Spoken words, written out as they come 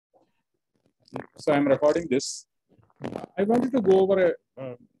So I'm recording this. I wanted to go over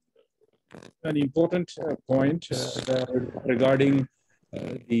an important point regarding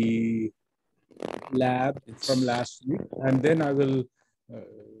the lab from last week, and then I will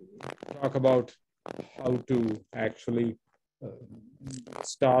talk about how to actually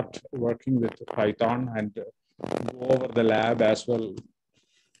start working with Python and go over the lab as well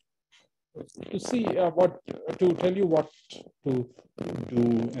to see to tell you what to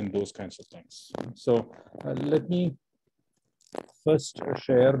do and those kinds of things. So let me first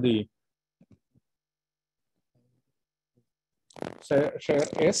share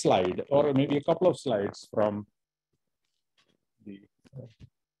a slide or maybe a couple of slides from the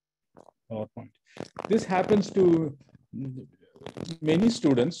PowerPoint. This happens to many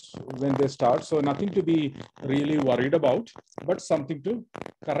students when they start, so nothing to be really worried about, but something to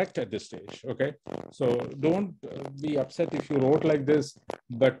correct at this stage. Okay, so don't be upset if you wrote like this,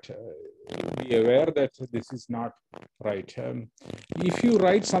 but be aware that this is not right. If you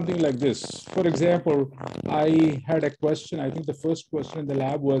write something like this, for example, I had a question. I think the first question in the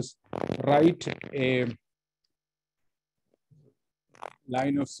lab was write a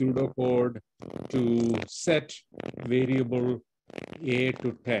line of pseudocode to set variable a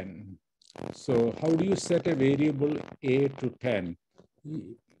to 10. So how do you set a variable a to 10?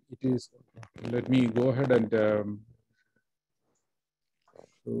 It is, let me go ahead and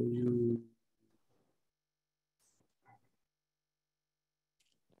show you.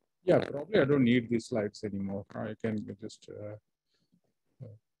 Yeah, probably I don't need these slides anymore. I can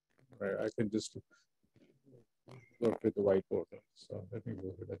just work with the whiteboard. So let me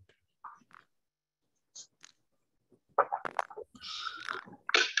go ahead and.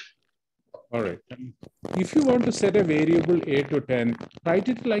 All right. If you want to set a variable a to 10, write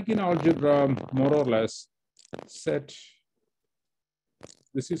it like in algebra, more or less. Set.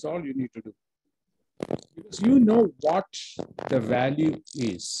 This is all you need to do. Because you know what the value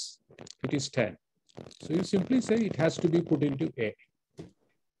is. It is 10. So you simply say it has to be put into A.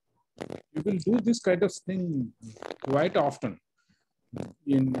 You will do this kind of thing quite often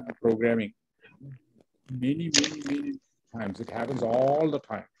in programming. Many times. It happens all the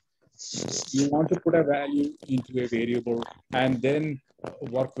time. You want to put a value into a variable and then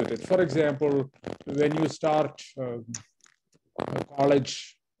work with it. For example, when you start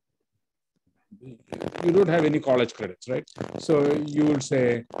college, you don't have any college credits, right? So you will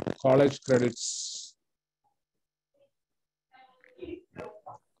say college credits. I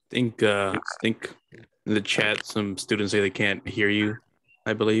think in the chat, some students say they can't hear you,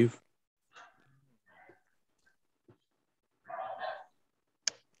 I believe.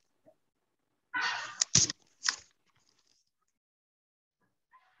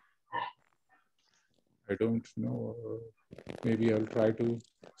 I don't know. Maybe I'll try to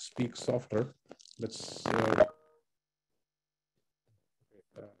speak softer. Let's. I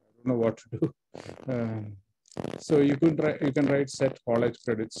don't know what to do. So you can write set college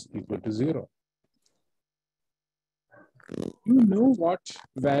credits equal to 0. You know what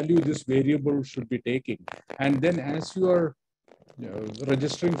value this variable should be taking, and then as you are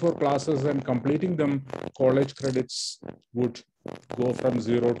registering for classes and completing them, college credits would go from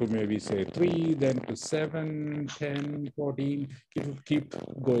 0 to maybe say 3, then to 7, 10, 14. It will keep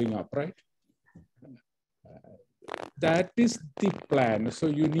going up, right? That is the plan. So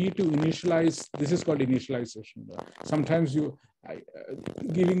you need to initialize. This is called initialization. Sometimes you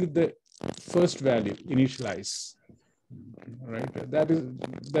giving the first value, initialize. Right. That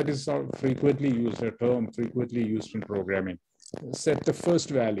is frequently used, a term frequently used in programming. Set the first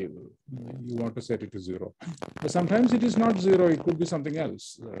value. You want to set it to 0. But sometimes it is not 0. It could be something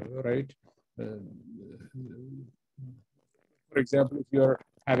else, right? For example, if you're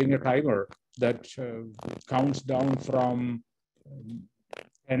having a timer that counts down from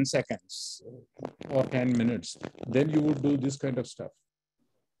 10 seconds or 10 minutes, then you would do this kind of stuff.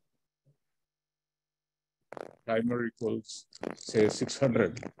 Timer equals, say,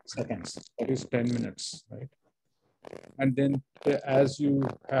 600 seconds. That is 10 minutes, right? And then as you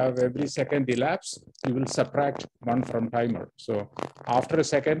have every second elapse, you will subtract 1 from timer. So after a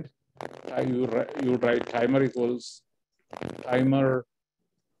second, you write timer equals timer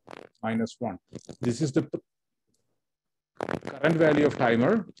minus 1. This is the current value of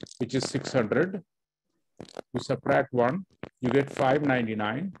timer, which is 600. You subtract 1, you get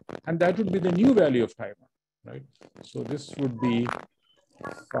 599, and that would be the new value of timer, right? So this would be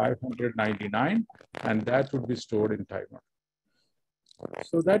 599, and that would be stored in timer.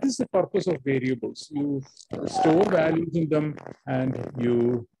 So that is the purpose of variables. You store values in them, and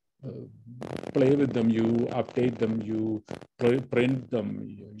you play with them, you update them, you print them,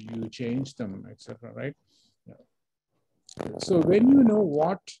 you change them, etc. Right? So when you know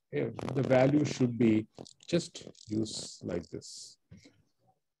what the value should be, just use like this.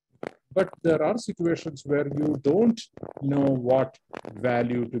 But there are situations where you don't know what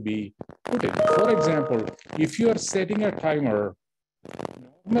value to be put in. For example, if you are setting a timer,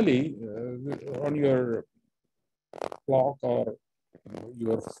 normally on your clock or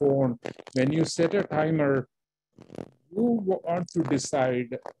your phone, when you set a timer, you want to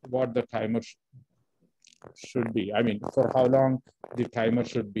decide what the timer should be. I mean, for how long the timer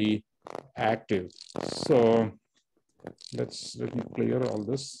should be active. So let me clear all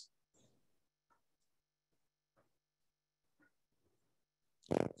this.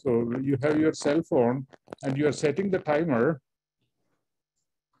 So you have your cell phone and you are setting the timer.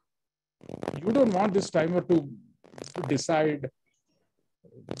 You don't want this timer to decide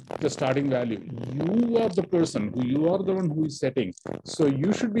the starting value. You are the person you are the one who is setting. So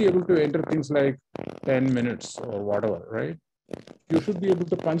you should be able to enter things like 10 minutes or whatever, right? You should be able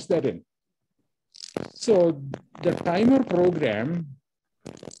to punch that in. So the timer program,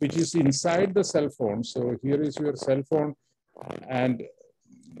 which is inside the cell phone. So here is your cell phone, and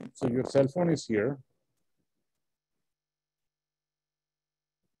so your cell phone is here.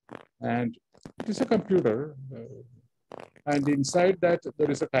 And it is a computer. And inside that, there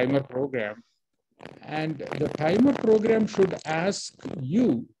is a timer program. And the timer program should ask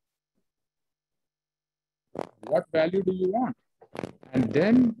you, what value do you want? And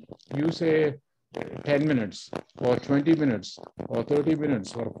then you say 10 minutes or 20 minutes or 30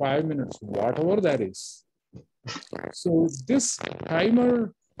 minutes or 5 minutes, whatever that is. So this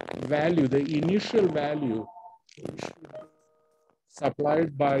timer value, the initial value,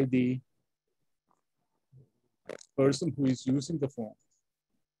 supplied by the person who is using the phone.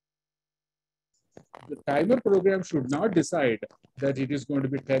 The timer program should not decide that it is going to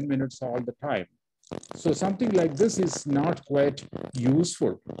be 10 minutes all the time. So something like this is not quite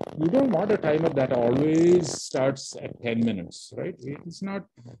useful. You don't want a timer that always starts at 10 minutes, right? It's not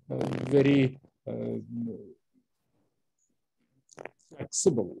very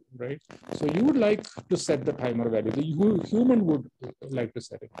flexible, right? So you would like to set the timer value. The human would like to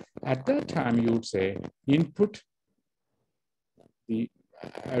set it. At that time, you would say input the,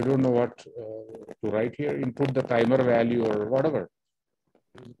 I don't know what to write here, input the timer value or whatever,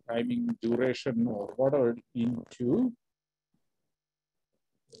 timing duration or whatever into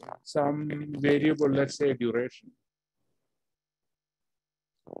some variable, let's say duration.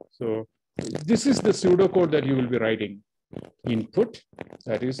 So this is the pseudocode that you will be writing. Input,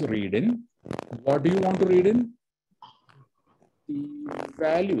 that is read in. What do you want to read in? The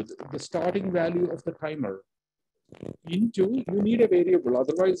value, the starting value of the timer. Into, you need a variable,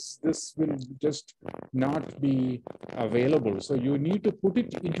 otherwise this will just not be available. So you need to put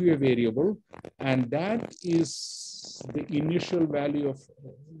it into a variable, and that is the initial value of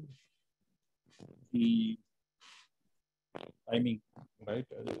the timing, right?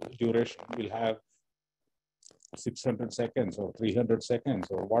 Duration will have 600 seconds or 300 seconds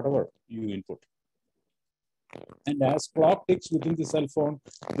or whatever you input. And as clock ticks within the cell phone,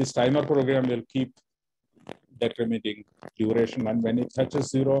 this timer program will keep decrementing duration, and when it touches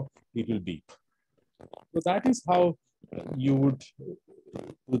 0, it will beep. So that is how you would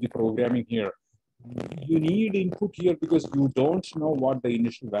do the programming here. You need input here because you don't know what the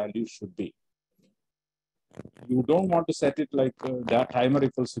initial value should be. You don't want to set it like that timer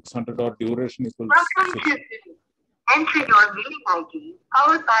equals 600 or duration equals. Welcome to enter your meeting ID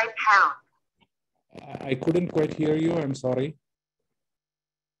followed by pound. I couldn't quite hear you. I'm sorry.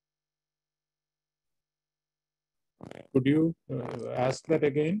 Could you ask that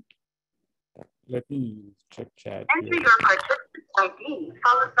again? Let me check chat. Enter your participant ID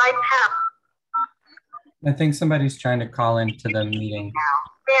followed by pound. I think somebody's trying to call into the meeting.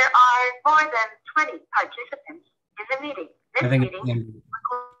 Now, there are more than 20 participants in the meeting. This I think meeting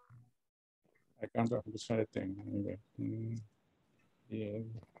I can't understand a thing. Anyway. Yeah.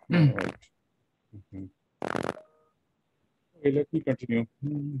 All right. Okay, let me continue.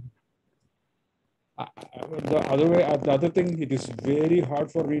 The other thing, it is very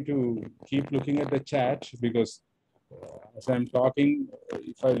hard for me to keep looking at the chat because as I'm talking,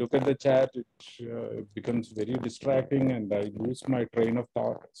 if I look at the chat, it becomes very distracting and I lose my train of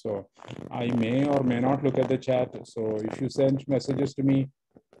thought. So I may or may not look at the chat. So if you send messages to me,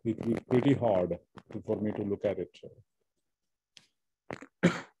 it will be pretty hard for me to look at it.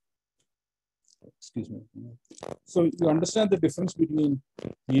 Excuse me. So you understand the difference between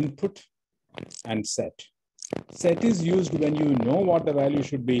input and set. Set is used when you know what the value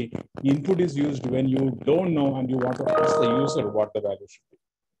should be. Input is used when you don't know and you want to ask the user what the value should be.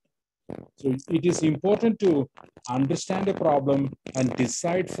 So it is important to understand a problem and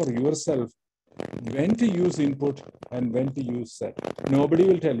decide for yourself when to use input and when to use set. Nobody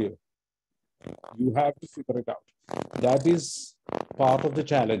will tell you. You have to figure it out. That is part of the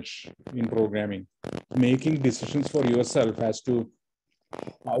challenge in programming, making decisions for yourself as to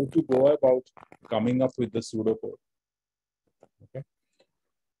how to go about coming up with the pseudocode. Okay.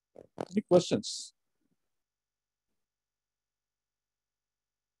 Any questions?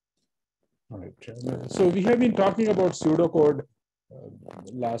 All right. So we have been talking about pseudocode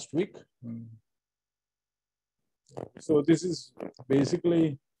last week. So this is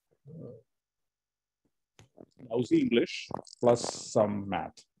basically lousy English plus some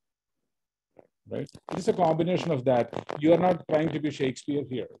math, right? It's a combination of that. You are not trying to be Shakespeare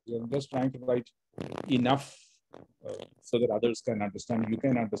here. You're just trying to write enough so that others can understand. You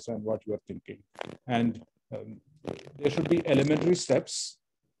can understand what you are thinking. And there should be elementary steps.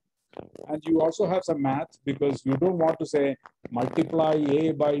 And you also have some math because you don't want to say multiply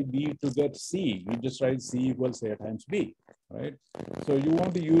A by B to get C. You just write C equals A times B, right? So you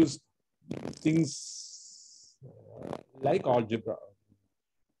want to use things like algebra.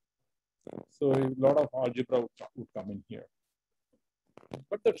 So a lot of algebra would come in here.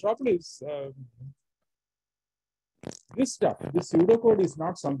 But the trouble is, this stuff, this pseudocode is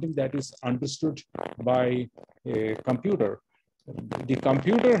not something that is understood by a computer. The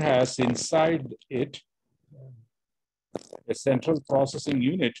computer has inside it a central processing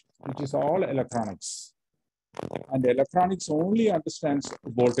unit, which is all electronics. And electronics only understands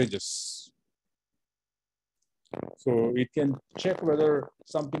voltages. So it can check whether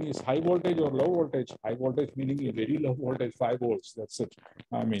something is high voltage or low voltage. High voltage meaning a very low voltage, 5 volts, that's it.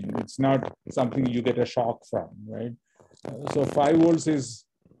 I mean, it's not something you get a shock from, right? So 5 volts is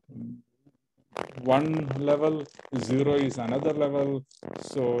one level, 0 is another level.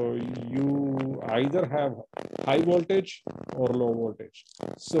 So you either have high voltage or low voltage.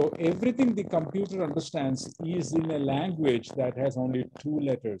 So everything the computer understands is in a language that has only 2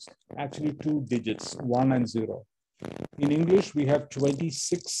 letters, actually 2 digits, 1 and 0. In English, we have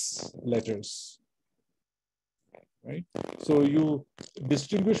 26 letters, right? So you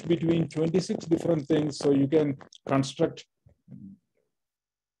distinguish between 26 different things, so you can construct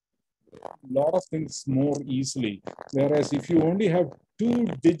a lot of things more easily. Whereas if you only have 2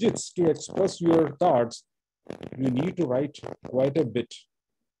 digits to express your thoughts, you need to write quite a bit.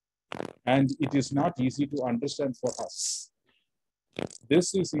 And it is not easy to understand for us.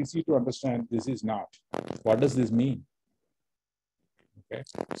 This is easy to understand, this is not. What does this mean? Okay.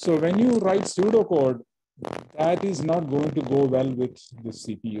 So when you write pseudocode, that is not going to go well with the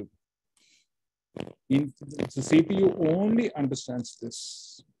CPU. The CPU only understands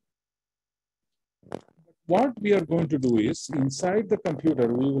this. What we are going to do is, inside the computer,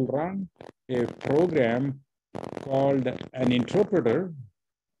 we will run a program called an interpreter.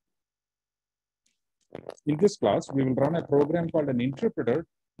 In this class, we will run a program called an interpreter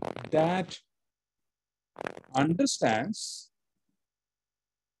that understands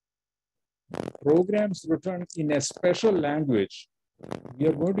programs written in a special language. We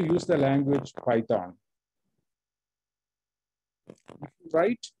are going to use the language Python. If you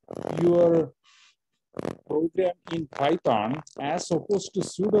write your program in Python as opposed to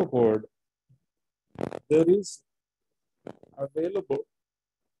pseudocode, there is available,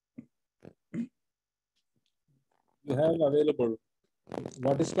 you have available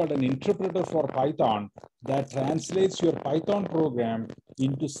what is called an interpreter for Python that translates your Python program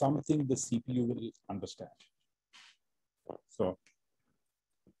into something the CPU will understand. So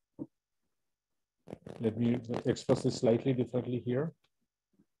let me express this slightly differently here.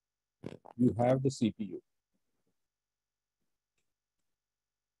 You have the CPU.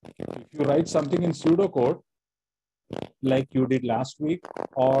 If you write something in pseudocode, like you did last week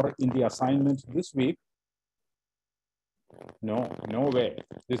or in the assignment this week, no way.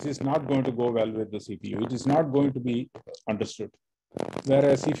 This is not going to go well with the CPU. It is not going to be understood.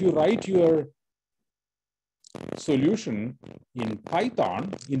 Whereas if you write your solution in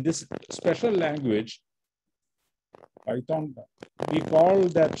Python, in this special language, Python, we call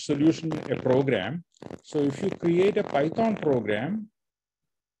that solution a program. So if you create a Python program,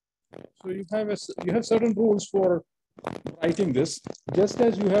 so you have certain rules for writing this, just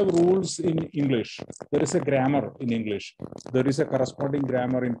as you have rules in English. There is a grammar in English. There is a corresponding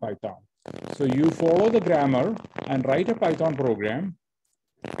grammar in Python. So you follow the grammar and write a Python program.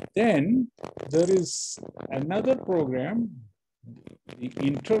 Then there is another program, the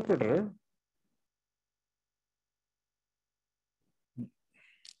interpreter,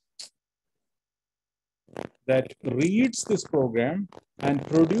 that reads this program and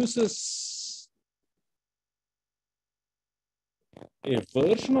produces a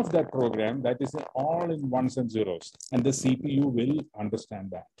version of that program that is all in ones and zeros, and the CPU will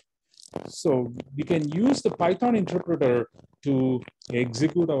understand that. So we can use the Python interpreter to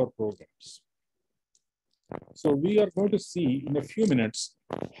execute our programs. So we are going to see in a few minutes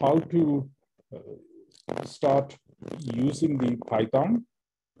how to start using the Python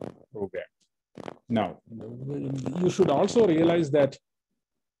program. Now, you should also realize that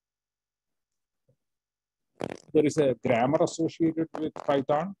there is a grammar associated with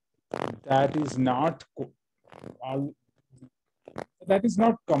Python that is not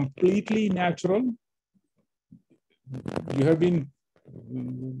completely natural. You have been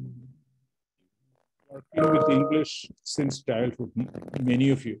working with English since childhood, many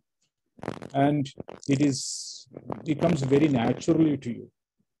of you, and it comes very naturally to you.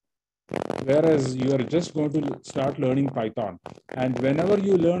 Whereas you are just going to start learning Python. And whenever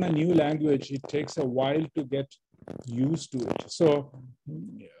you learn a new language, it takes a while to get used to it. So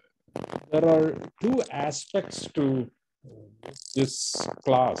there are two aspects to this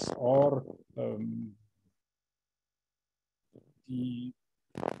class, or the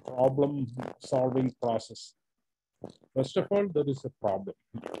problem solving process. First of all, there is a problem.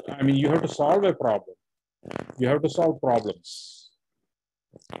 I mean, you have to solve a problem. You have to solve problems.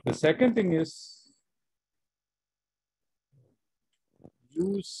 The second thing is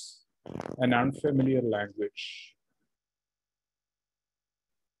use an unfamiliar language.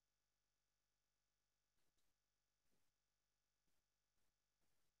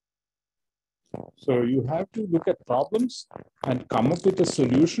 So you have to look at problems and come up with a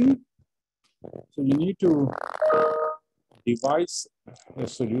solution. So you need to devise a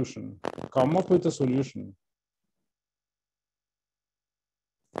solution, come up with a solution.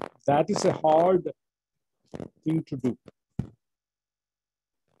 That is a hard thing to do.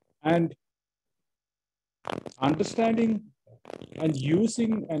 And understanding and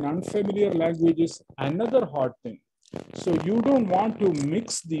using an unfamiliar language is another hard thing. So you don't want to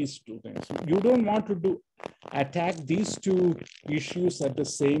mix these two things. You don't want to attack these two issues at the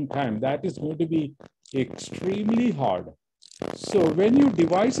same time. That is going to be extremely hard. So when you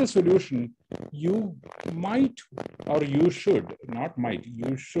devise a solution, you might, or you should, not might,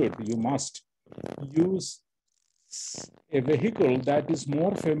 you should, you must use a vehicle that is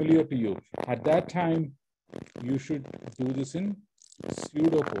more familiar to you. At that time, you should do this in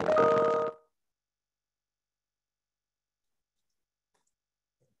pseudocode.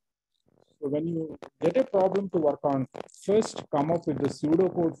 So when you get a problem to work on, first come up with the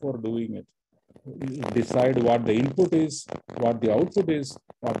pseudocode for doing it. Decide what the input is, what the output is,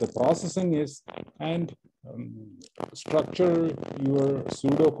 what the processing is, and structure your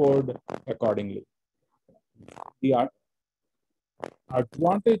pseudocode accordingly. The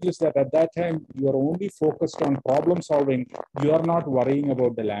advantage is that at that time, you are only focused on problem solving. You are not worrying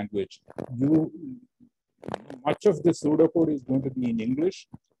about the language. Much of the pseudocode is going to be in English,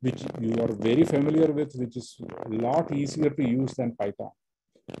 which you are very familiar with, which is a lot easier to use than Python.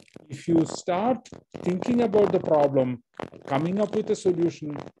 If you start thinking about the problem, coming up with a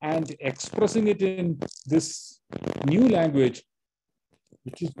solution, and expressing it in this new language,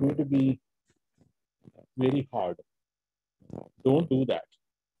 which is going to be very hard, don't do that.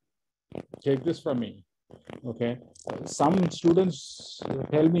 Take this from me. Okay, some students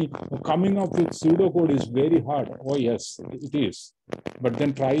tell me coming up with pseudocode is very hard. Oh yes, it is. But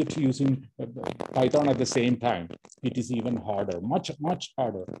then try it using Python at the same time. It is even harder, much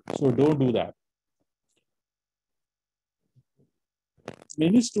harder. So don't do that.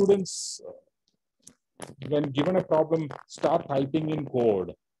 Many students, when given a problem, start typing in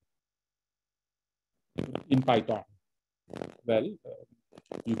code in Python. Well,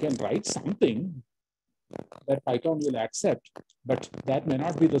 you can write something that Python will accept, but that may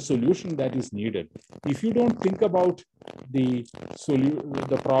not be the solution that is needed. If you don't think about the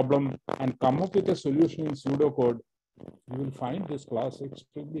problem and come up with a solution in pseudocode, you will find this class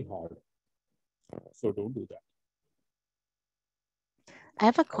extremely hard. So don't do that. I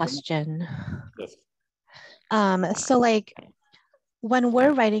have a question. Yes. So like when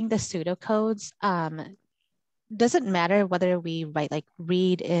we're writing the pseudocodes, does it matter whether we write like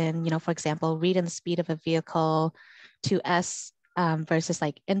read in, for example, read in the speed of a vehicle to S versus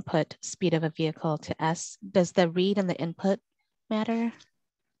like input speed of a vehicle to S? Does the read and the input matter?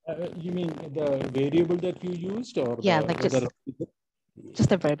 You mean the variable that you used, or yeah, like just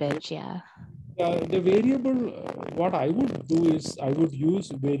the verbiage, yeah. The variable, what I would do is I would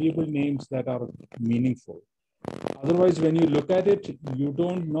use variable names that are meaningful. Otherwise, when you look at it, you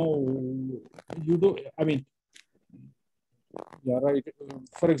don't know, I mean, yeah, right.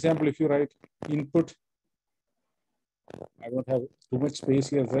 For example, if you write input, I don't have too much space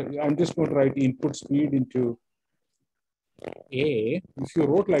here. I'm just going to write input speed into A. If you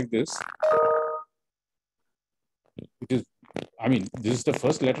wrote like this, it is, I mean, this is the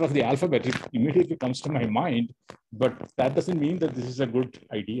first letter of the alphabet. It immediately comes to my mind, but that doesn't mean that this is a good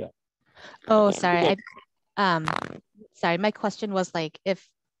idea. Oh, sorry. Sorry, my question was like, if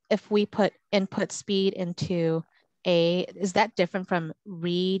we put input speed into A, is that different from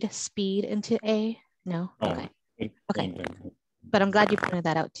read speed into A? No? No, Okay. Okay. thing. But I'm glad you pointed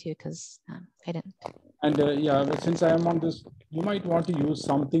that out too, because I didn't. And yeah, since I am on this, you might want to use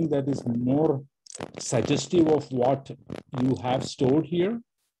something that is more suggestive of what you have stored here,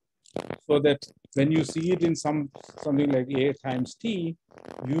 so that when you see it in something like A times T,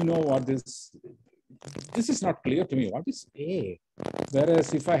 you know what this is not clear to me. What is A?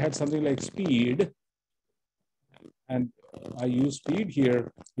 Whereas if I had something like speed, and I use speed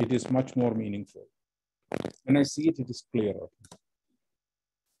here, it is much more meaningful. When I see it, it is clearer.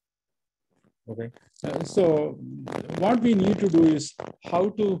 Okay. So what we need to do is how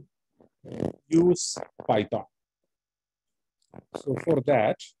to use Python. So for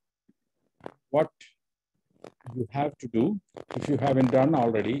that, what you have to do, if you haven't done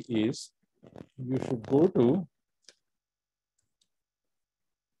already, is you should go to,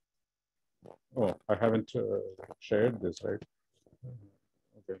 oh, I haven't shared this, right?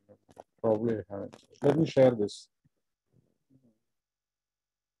 Okay, probably I haven't. Let me share this.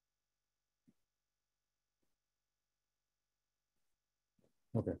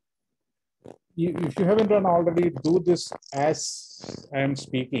 Okay. If you haven't done already, do this as I am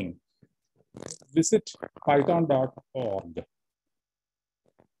speaking. Visit python.org.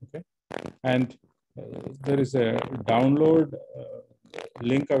 Okay. And there is a download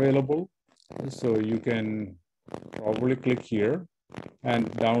link available. So you can probably click here and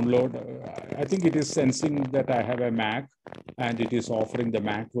download. I think it is sensing that I have a Mac and it is offering the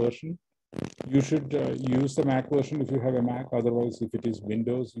Mac version. You should use the Mac version if you have a Mac. Otherwise, if it is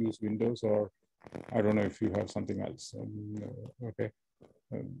Windows, use Windows, or I don't know if you have something else. Okay.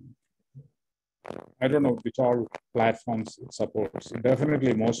 I don't know which all platforms it supports.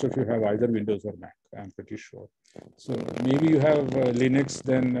 Definitely, most of you have either Windows or Mac, I'm pretty sure. So maybe you have Linux,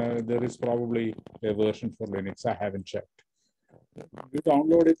 then there is probably a version for Linux. I haven't checked. You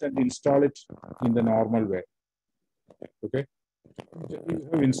download it and install it in the normal way. Okay. You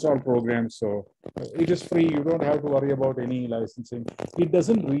have installed programs, so it is free. You don't have to worry about any licensing. It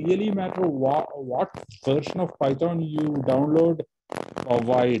doesn't really matter what version of Python you download,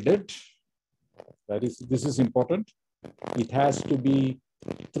 provided this is important. It has to be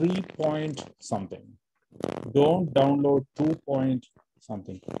 3 point something. Don't download 2 point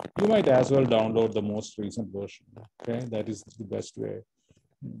something. You might as well download the most recent version. Okay, that is the best way.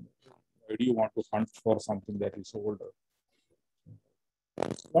 Why do you want to hunt for something that is older?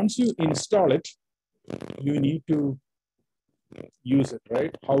 Once you install it, you need to use it,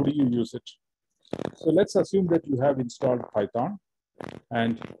 right? How do you use it? So let's assume that you have installed Python,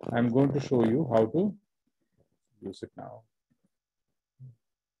 and I'm going to show you how to use it now.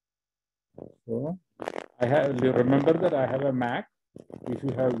 So I have, remember that I have a Mac. If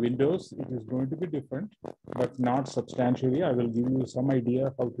you have Windows, it is going to be different, but not substantially. I will give you some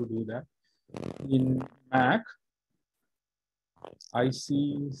idea how to do that. In Mac, I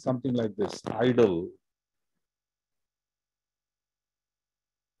see something like this, idle.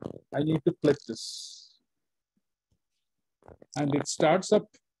 I need to click this. And it starts up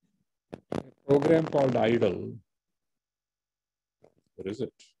a program called idle. Where is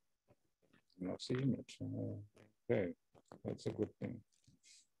it? I'm not seeing it. Okay, that's a good thing.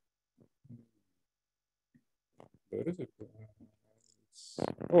 Where is it?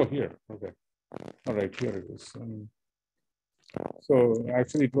 Oh, here. Okay. All right, here it is. So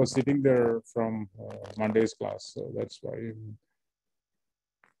actually, it was sitting there from Monday's class, so that's why.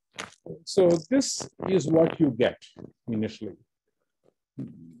 So this is what you get initially.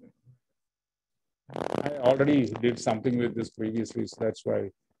 I already did something with this previously, so that's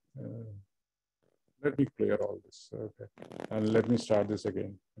why. Let me clear all this. Okay, and let me start this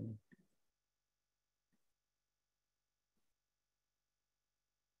again.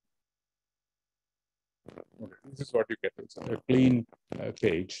 Okay, this is what you get. It's a clean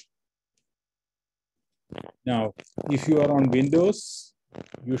page. Now, if you are on Windows,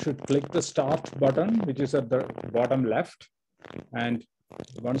 you should click the Start button, which is at the bottom left. And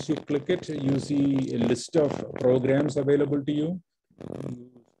once you click it, you see a list of programs available to you.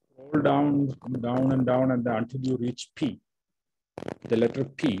 You scroll Scroll down, down and down and until you reach P, the letter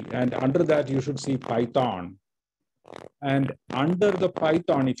P. And under that, you should see Python. And under the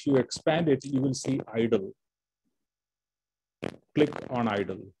Python, if you expand it, you will see idle. Click on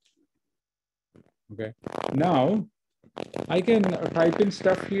idle. Okay. Now, I can type in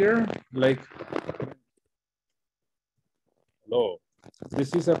stuff here like, hello,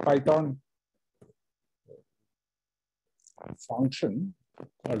 this is a Python function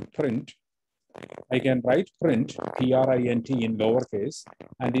called print. I can write print, P-R-I-N-T in lowercase,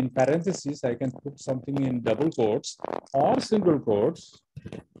 and in parentheses, I can put something in double quotes or single quotes.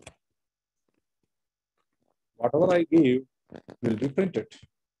 Whatever I give will be printed.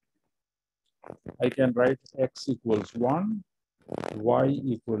 I can write x equals 1, y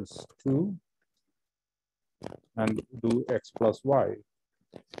equals 2, and do x plus y.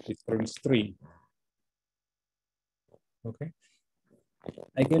 It prints 3. Okay.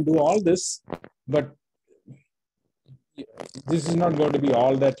 I can do all this, but this is not going to be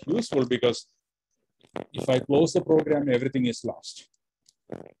all that useful because if I close the program, everything is lost.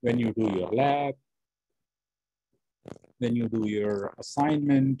 When you do your lab, when you do your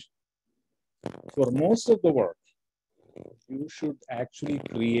assignment, for most of the work, you should actually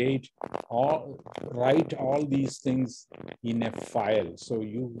write all these things in a file. So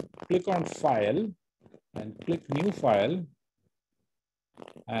you click on file and click new file,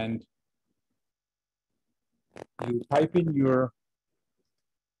 and you type in your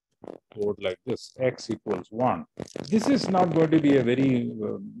code like this, x equals 1. This is not going to be a very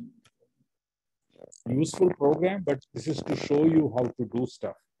useful program, but this is to show you how to do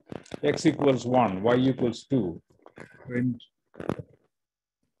stuff. X equals 1, y equals 2, print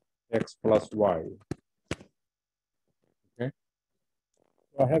x plus y. Okay,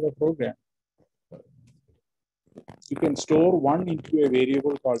 so I have a program. You can store 1 into a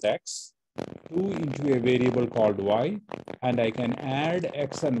variable called x, 2 into a variable called y, and I can add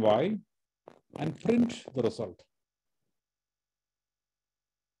x and y and print the result.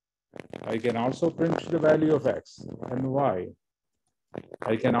 I can also print the value of x and y.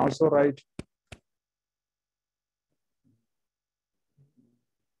 I can also write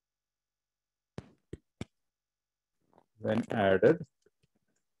when added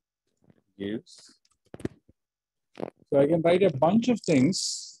gives. So I can write a bunch of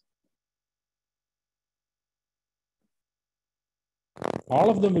things. All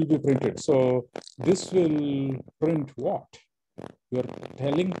of them will be printed. So this will print what? You're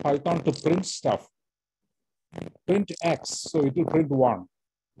telling Python to print stuff. Print x, so it will print 1.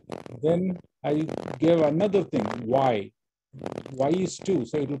 Then I give another thing, y. Y is 2,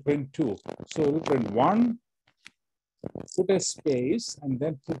 so it will print 2. So it will print 1, put a space, and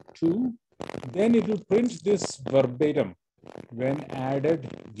then put 2. Then it will print this verbatim when added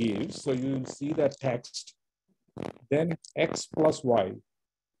gives. So you will see that text. Then x plus y.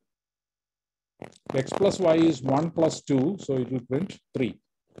 X plus y is 1 plus 2, so it will print 3.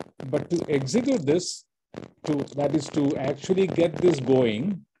 But to execute this, that is to actually get this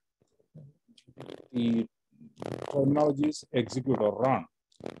going, the terminology is execute or run.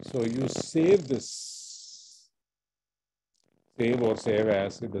 So you save this, save or save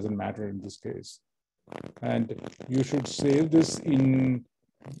as, it doesn't matter in this case. And you should save this in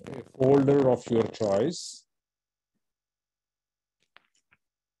a folder of your choice.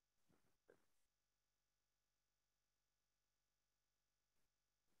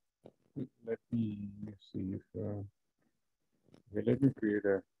 Let me see if, okay, let me create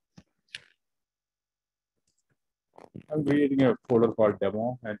I'm creating a folder called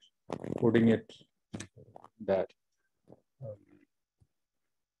demo and putting it that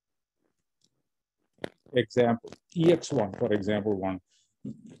example, EX1, for example, 1.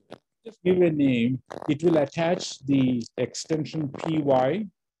 Just give a name. It will attach the extension PY.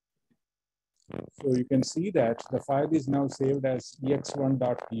 So you can see that the file is now saved as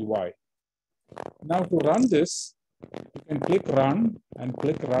ex1.py. Now to run this, you can click run and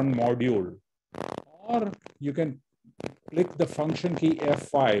click run module. Or you can click the function key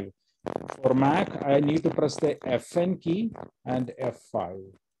F5. For Mac, I need to press the Fn key and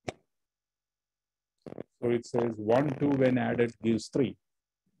F5. So it says 1, 2 when added gives 3.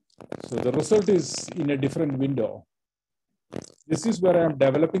 So the result is in a different window. This is where I'm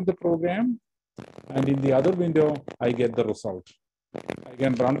developing the program. And in the other window, I get the result. I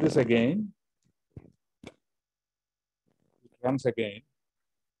can run this again. It runs again.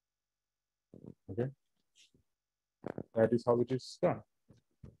 Okay. That is how it is done.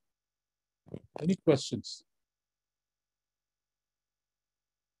 Any questions?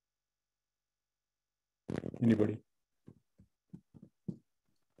 Anybody?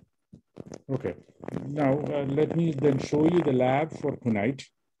 Okay, now let me then show you the lab for tonight.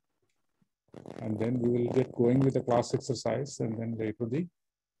 And then we will get going with the class exercise and then later the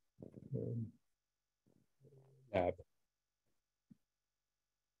lab.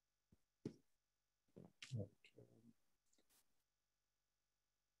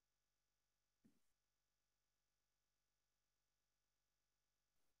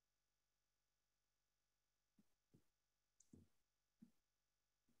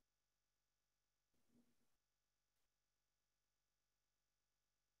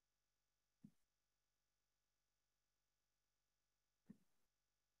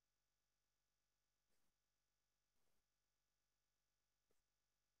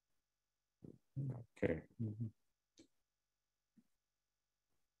 Okay.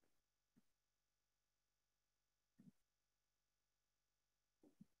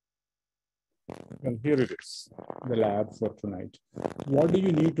 Well, here it is, the lab for tonight. What do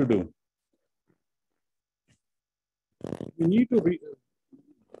you need to do? You need to read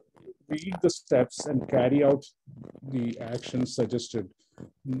the steps and carry out the actions suggested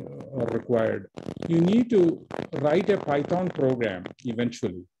or required. You need to write a Python program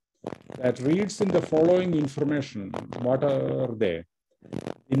eventually that reads in the following information. What are they?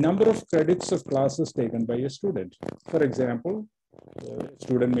 The number of credits of classes taken by a student. For example, a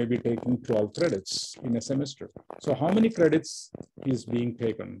student may be taking 12 credits in a semester. So how many credits is being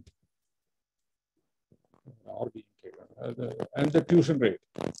taken? Are being taken? And the tuition rate.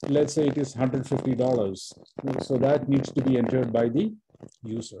 Let's say it is $150. So that needs to be entered by the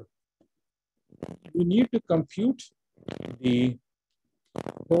user. You need to compute the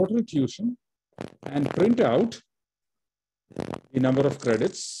total tuition and print out the number of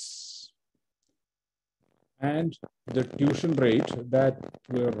credits and the tuition rate that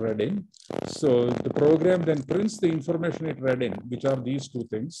were read in. So the program then prints the information it read in, which are these two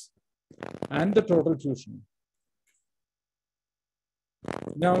things, and the total tuition.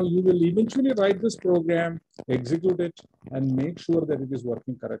 Now you will eventually write this program, execute it, and make sure that it is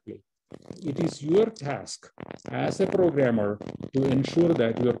working correctly. It is your task as a programmer to ensure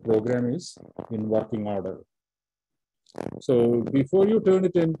that your program is in working order. So before you turn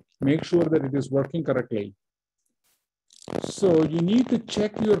it in, make sure that it is working correctly. So you need to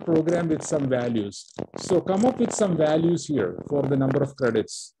check your program with some values. So come up with some values here for the number of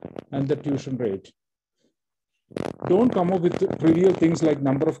credits and the tuition rate. Don't come up with trivial things like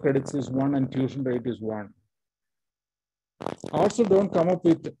number of credits is 1 and tuition rate is 1. Also, don't come up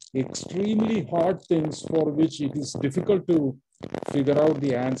with extremely hard things for which it is difficult to figure out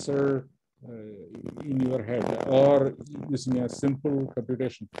the answer in your head or using a simple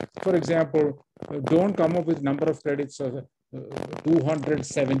computation. For example, don't come up with number of credits of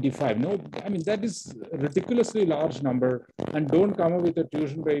 275. No, I mean, that is a ridiculously large number. And don't come up with a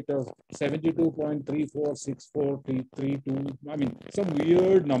tuition rate of 72.346432. I mean, some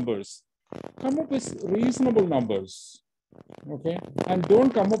weird numbers. Come up with reasonable numbers. Okay, and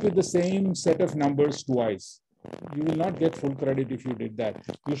don't come up with the same set of numbers twice. You will not get full credit if you did that.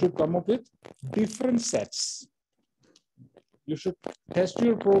 You should come up with different sets. You should test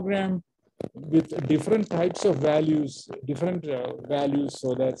your program with different types of values, different values,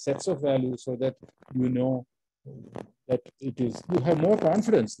 so that sets of values, so that you know that it is, you have more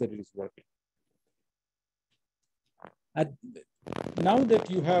confidence that it is working. Now that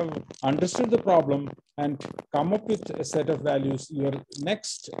you have understood the problem and come up with a set of values, your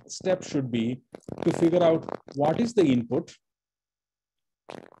next step should be to figure out what is the input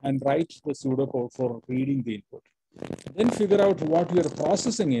and write the pseudocode for reading the input. Then figure out what your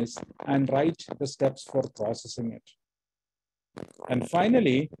processing is and write the steps for processing it. And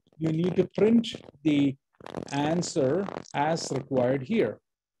finally, you need to print the answer as required here,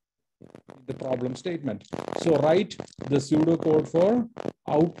 the problem statement. So write the pseudocode for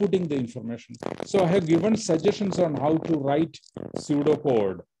outputting the information. So I have given suggestions on how to write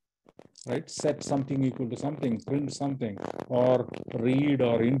pseudocode, right? Set something equal to something, print something, or read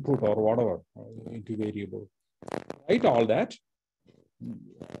or input or whatever into variable. Write all that.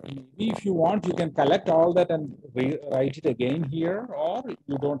 Maybe if you want, you can collect all that and write it again here, or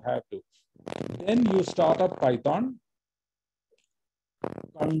you don't have to. Then you start up Python,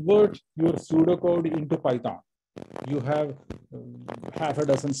 convert your pseudocode into Python. You have half a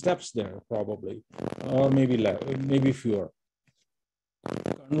dozen steps there probably, or maybe fewer.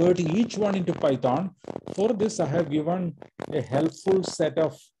 Convert each one into Python. For this, I have given a helpful set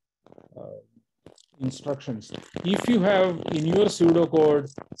of instructions. If you have in your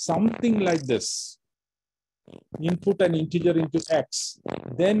pseudocode something like this, input an integer into x,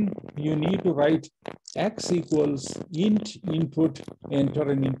 then you need to write x equals int input,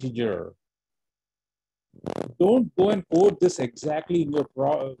 enter an integer. Don't go and code this exactly in your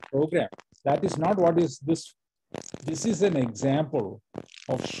program. That is not what is this. This is an example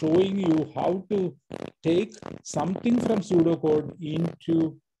of showing you how to take something from pseudocode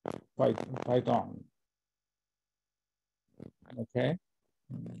into Python. Okay.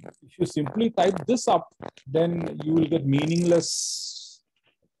 If you simply type this up, then you will get meaningless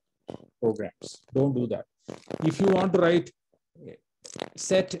programs. Don't do that. If you want to write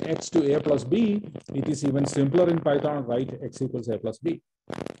set x to a plus b, it is even simpler in Python, write x equals a plus b.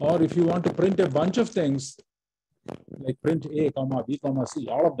 Or if you want to print a bunch of things, like print a, comma, b, comma, c,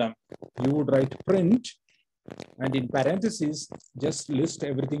 all of them, you would write print, and in parentheses, just list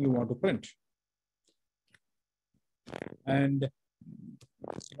everything you want to print. And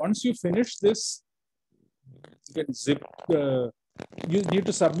once you finish this, you can zip, you need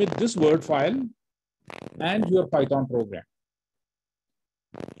to submit this Word file and your Python program.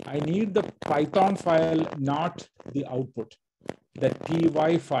 I need the Python file, not the output, the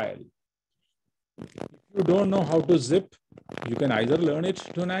py file. If you don't know how to zip, you can either learn it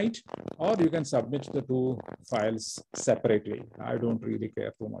tonight or you can submit the two files separately. I don't really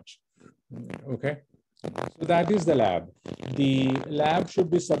care too much. Okay. So that is the lab. The lab should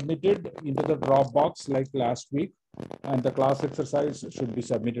be submitted into the Dropbox like last week, and the class exercise should be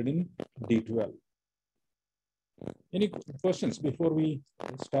submitted in D12. Any questions before we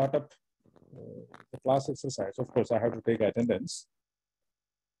start up the class exercise? Of course, I have to take attendance.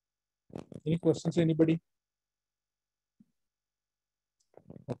 Any questions, anybody?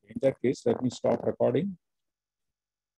 Okay, in that case, let me stop recording.